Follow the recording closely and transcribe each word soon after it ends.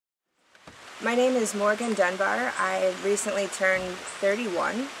My name is Morgan Dunbar. I recently turned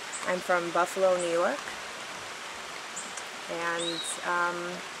 31. I'm from Buffalo, New York. And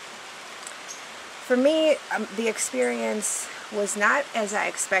for me, the experience was not as I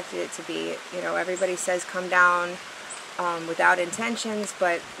expected it to be. You know, everybody says come down without intentions,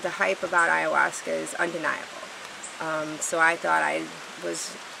 but the hype about ayahuasca is undeniable. So I thought I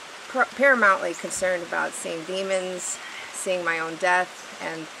was paramountly concerned about seeing demons, seeing my own death,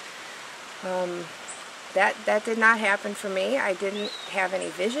 and that did not happen for me. I didn't have any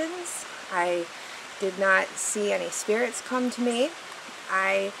visions. I did not see any spirits come to me.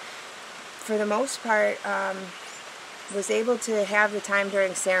 I, for the most part, was able to have the time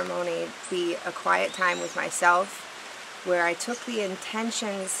during ceremony be a quiet time with myself, where I took the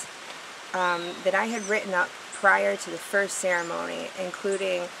intentions that I had written up prior to the first ceremony,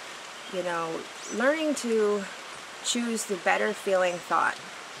 including, you know, learning to choose the better feeling thought.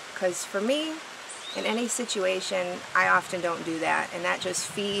 Because for me, in any situation, I often don't do that, and that just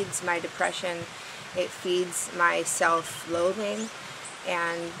feeds my depression. It feeds my self-loathing,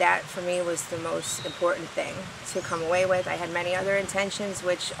 and that for me was the most important thing to come away with. I had many other intentions,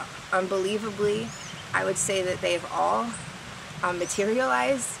 which unbelievably, I would say that they've all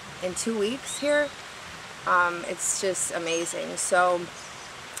materialized in 2 weeks here. It's just amazing. So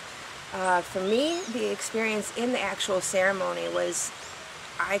for me, the experience in the actual ceremony was,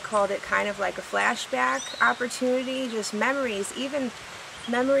 I called it kind of like a flashback opportunity, just memories, even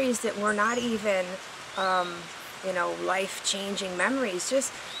memories that were not even, you know, life-changing memories.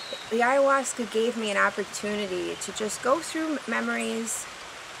 Just the ayahuasca gave me an opportunity to just go through memories,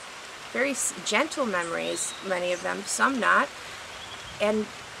 very gentle memories, many of them, some not, and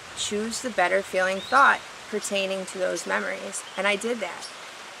choose the better feeling thought pertaining to those memories. And I did that.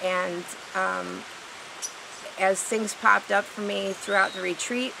 And as things popped up for me throughout the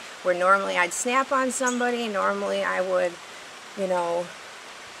retreat, where normally I'd snap on somebody, normally I would, you know,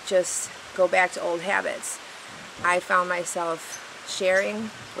 just go back to old habits, I found myself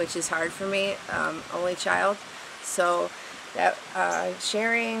sharing, which is hard for me, only child. So that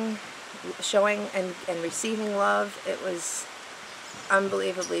sharing, showing and receiving love, it was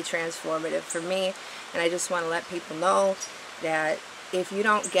unbelievably transformative for me. And I just want to let people know that if you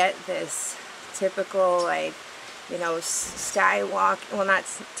don't get this typical, like, you know, skywalk, well, not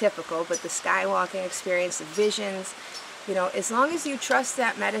typical, but the skywalking experience, the visions, you know, as long as you trust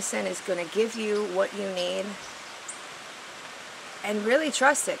that medicine is going to give you what you need, and really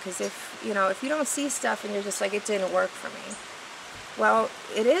trust it, because if, you know, if you don't see stuff and you're just like, it didn't work for me, well,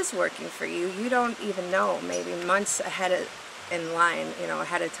 it is working for you. You don't even know, maybe months ahead in line, you know,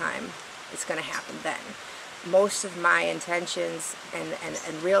 ahead of time, it's going to happen then. Most of my intentions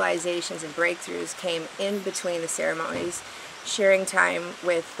and realizations and breakthroughs came in between the ceremonies, sharing time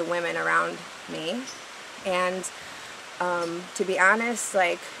with the women around me. And to be honest,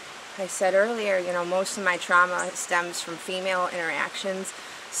 like I said earlier, you know, most of my trauma stems from female interactions,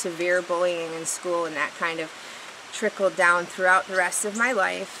 severe bullying in school, and that kind of trickled down throughout the rest of my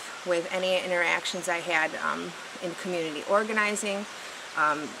life with any interactions I had in community organizing,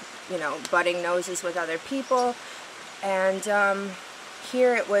 you know, butting noses with other people. And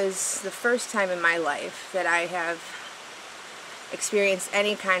here it was the first time in my life that I have experienced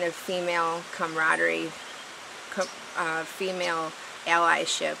any kind of female camaraderie, female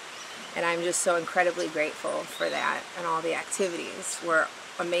allyship, and I'm just so incredibly grateful for that. And all the activities were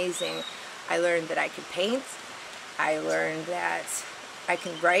amazing. I learned that I could paint. I learned that I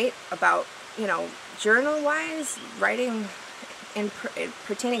can write about, you know, journal-wise, writing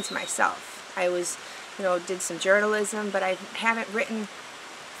pertaining to myself. I was, you know, did some journalism, but I haven't written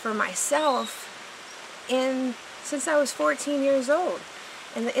for myself since I was 14 years old.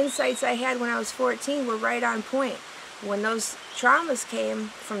 And the insights I had when I was 14 were right on point. When those traumas came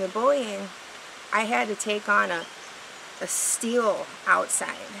from the bullying, I had to take on a steel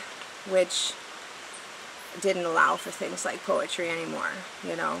outside, which didn't allow for things like poetry anymore,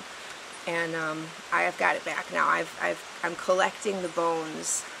 you know. And I have got it back now. I'm collecting the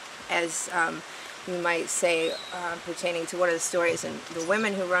bones, as you might say, pertaining to one of the stories in The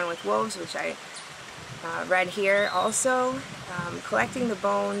Women Who Run with Wolves, which I read here also. Collecting the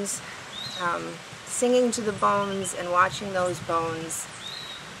bones, singing to the bones, and watching those bones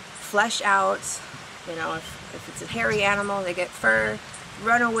flesh out. You know, if it's a hairy animal, they get fur,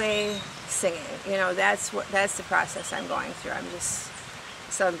 run away, singing. You know, that's the process I'm going through.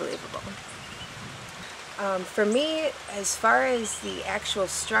 It's unbelievable. For me, as far as the actual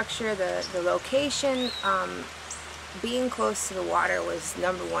structure, the location, being close to the water was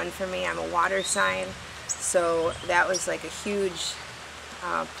 #1 for me. I'm a water sign, so that was like a huge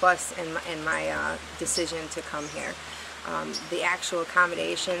plus in my decision to come here. The actual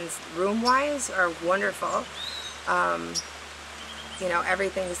accommodations, room-wise, are wonderful. You know,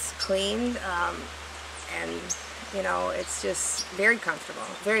 everything's cleaned, and you know, it's just very comfortable,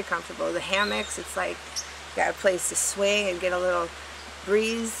 very comfortable. The hammocks, it's like got a place to swing and get a little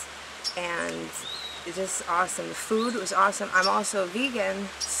breeze, and it's just awesome. The food was awesome. I'm also a vegan,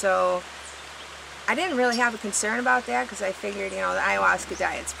 so I didn't really have a concern about that because I figured, you know, the ayahuasca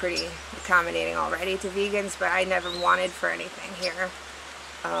diet's pretty accommodating already to vegans, but I never wanted for anything here.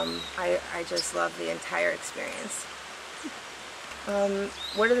 I just love the entire experience.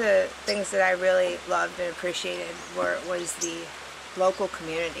 One of the things that I really loved and appreciated was the local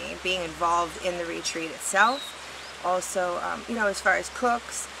community, being involved in the retreat itself. Also, you know, as far as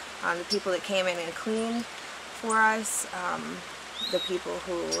cooks, the people that came in and cleaned for us, the people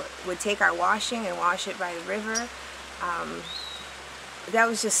who would take our washing and wash it by the river. That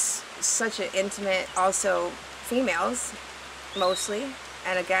was just such an intimate, also females mostly.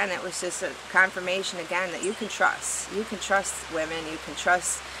 And again, it was just a confirmation again that you can trust. You can trust women, you can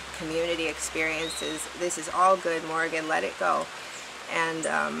trust community experiences. This is all good, Morgan, let it go. And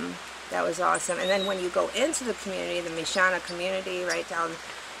that was awesome. And then when you go into the community, the Mishana community, right down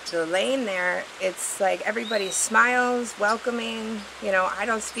the lane there, it's like everybody smiles, welcoming. You know, I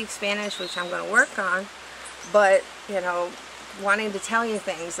don't speak Spanish, which I'm going to work on, but, you know, wanting to tell you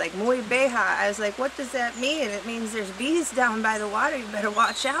things like muy beja. I was like, what does that mean? It means there's bees down by the water, you better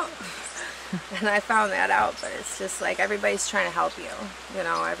watch out. And I found that out, but it's just like everybody's trying to help you. You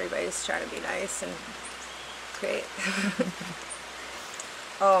know, everybody's trying to be nice and great.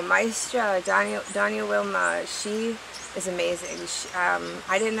 Oh, Maestra Dania Wilma, she is amazing.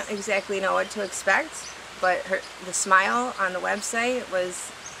 I didn't exactly know what to expect, but the smile on the website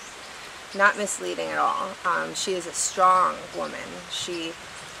was not misleading at all. She is a strong woman. She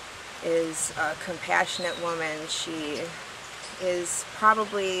is a compassionate woman. She is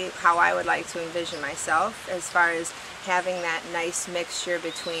probably how I would like to envision myself, as far as having that nice mixture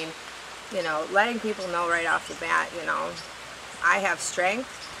between, you know, letting people know right off the bat, you know, I have strength.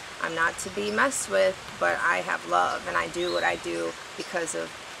 I'm not to be messed with, but I have love, and I do what I do because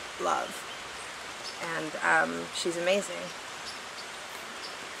of love. And she's amazing.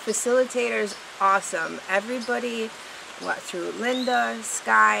 Facilitators, awesome. Everybody, through Linda,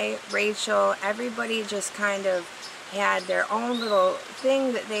 Sky, Rachel, everybody just kind of had their own little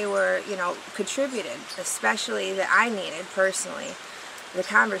thing that they were, you know, contributed, especially that I needed personally. The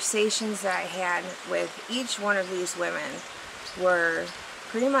conversations that I had with each one of these women were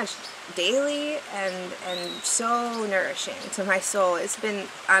pretty much daily and so nourishing to my soul. It's been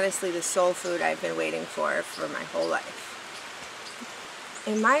honestly the soul food I've been waiting for my whole life.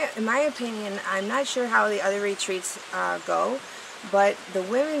 In my opinion, I'm not sure how the other retreats go, but the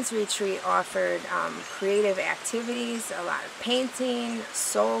women's retreat offered creative activities, a lot of painting,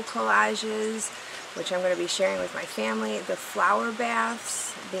 soul collages, which I'm going to be sharing with my family, the flower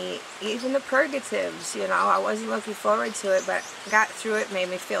baths, even the purgatives. You know, I wasn't looking forward to it, but got through it, made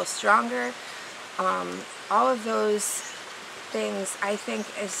me feel stronger. All of those things, I think,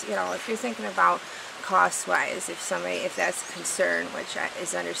 is, you know, if you're thinking about cost-wise, if that's a concern, which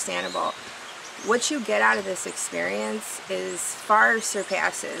is understandable, what you get out of this experience is far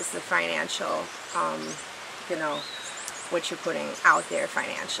surpasses the financial, you know, what you're putting out there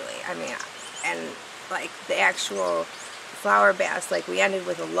financially. I mean, and like the actual flower baths, like we ended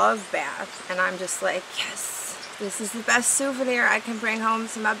with a love bath, and I'm just like, yes, this is the best souvenir I can bring home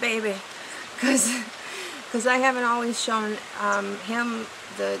to my baby, because I haven't always shown him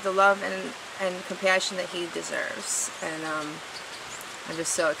the love and compassion that he deserves. And I'm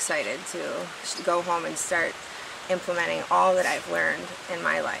just so excited to go home and start implementing all that I've learned in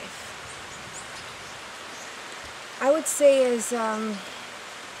my life. I would say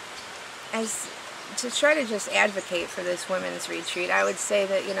as to try to just advocate for this women's retreat, I would say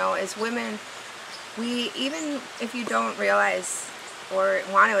that, you know, as women, even if you don't realize or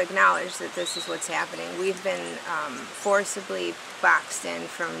want to acknowledge that this is what's happening, we've been forcibly boxed in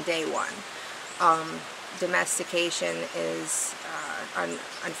from day one. Domestication is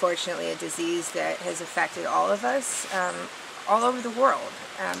unfortunately a disease that has affected all of us, all over the world,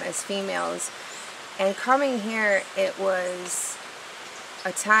 as females. And coming here, it was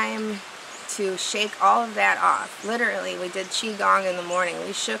a time to shake all of that off. Literally, we did Qigong in the morning.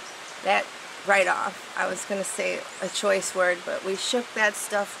 We shook that right off. I was going to say a choice word, but we shook that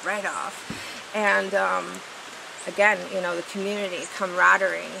stuff right off. And again, you know, the community,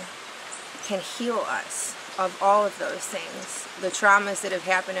 camaraderie can heal us of all of those things. The traumas that have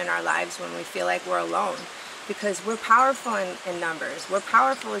happened in our lives when we feel like we're alone. because we're powerful in numbers. We're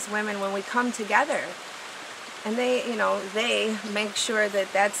powerful as women when we come together. And they, you know, they make sure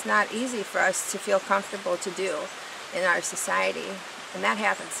that that's not easy for us to feel comfortable to do in our society. And that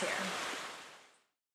happens here.